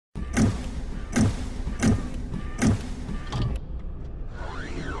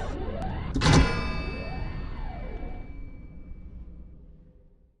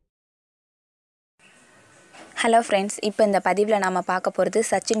Hello friends, இப்போ இந்த பதிவில் நாம் பார்க்க போகிறது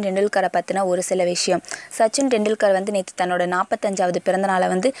சச்சின் டெண்டுல்கரை பற்றின ஒரு சில விஷயம். சச்சின் டெண்டுல்கர் நேற்று தன்னோட 45வது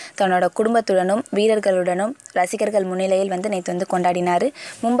பிறந்தநாளை தன்னோட குடும்பத்துடனும் வீரர்களுடனும் ரசிகர்கள் முன்னிலையில் நேற்று கொண்டாடினார்.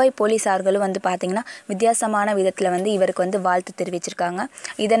 மும்பை போலீஸார்களும் பார்த்திங்கன்னா வித்தியாசமான விதத்தில் இவருக்கு வாழ்த்து தெரிவிச்சிருக்காங்க.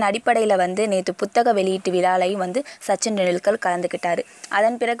 இதன் அடிப்படையில் நேற்று புத்தக வெளியீட்டு விழாலையும் சச்சின் டெண்டுல்கர் கலந்துக்கிட்டார்.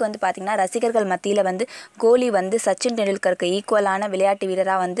 அதன் பிறகு பார்த்திங்கன்னா ரசிகர்கள் மத்தியில் கோலி சச்சின் டெண்டுல்கருக்கு ஈக்குவலான விளையாட்டு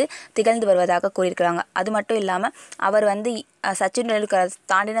வீரராக திகழ்ந்து வருவதாக கூறியிருக்கிறாங்க. அது மட்டும் இல்லாமல் அவர் சச்சின் டெண்டுல்கர்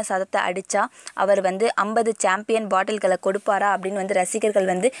தாண்டின சதத்தை அடித்தா அவர் 50 சாம்பியன் பாட்டில்களை கொடுப்பாரா அப்படின்னு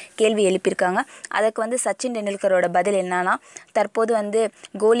ரசிகர்கள் கேள்வி எழுப்பியிருக்காங்க. அதுக்கு சச்சின் டெண்டுல்கரோட பதில் என்னன்னா, தற்போது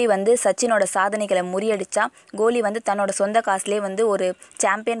கோலி சச்சினோட சாதனைகளை முறியடிச்சா கோலி தன்னோட சொந்த காசுலேயே ஒரு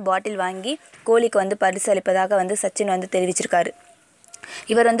சாம்பியன் பாட்டில் வாங்கி கோலிக்கு பரிசு அளிப்பதாக சச்சின் தெரிவிச்சிருக்காரு.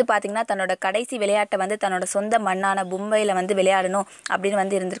 இவர் பார்த்திங்கன்னா தன்னோட கடைசி விளையாட்டை தன்னோட சொந்த மண்ணான மும்பையில் விளையாடணும்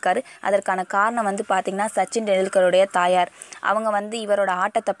அப்படின்னு இருந்திருக்காரு. அதற்கான காரணம் பார்த்திங்கன்னா சச்சின் டெண்டுல்கருடைய தாயார். அவங்க இவரோட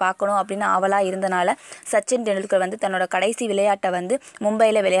ஆட்டத்தை பார்க்கணும் அப்படின்னு ஆவலாக இருந்தனால சச்சின் டெண்டுல்கர் தன்னோட கடைசி விளையாட்டை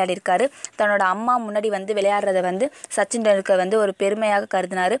மும்பையில் விளையாடிருக்காரு. தன்னோட அம்மா முன்னாடி விளையாடுறத சச்சின் டெண்டுல்கர் ஒரு பெருமையாக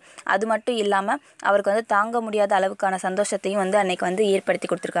கருதினார். அது மட்டும் இல்லாமல் அவருக்கு தாங்க முடியாத அளவுக்கான சந்தோஷத்தையும் அன்னைக்கு ஏற்படுத்தி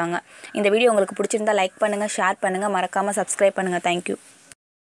கொடுத்துருக்காங்க. இந்த வீடியோ உங்களுக்கு பிடிச்சிருந்தா லைக் பண்ணுங்கள், ஷேர் பண்ணுங்கள், மறக்காமல் சப்ஸ்கிரைப் பண்ணுங்கள். தேங்க்யூ.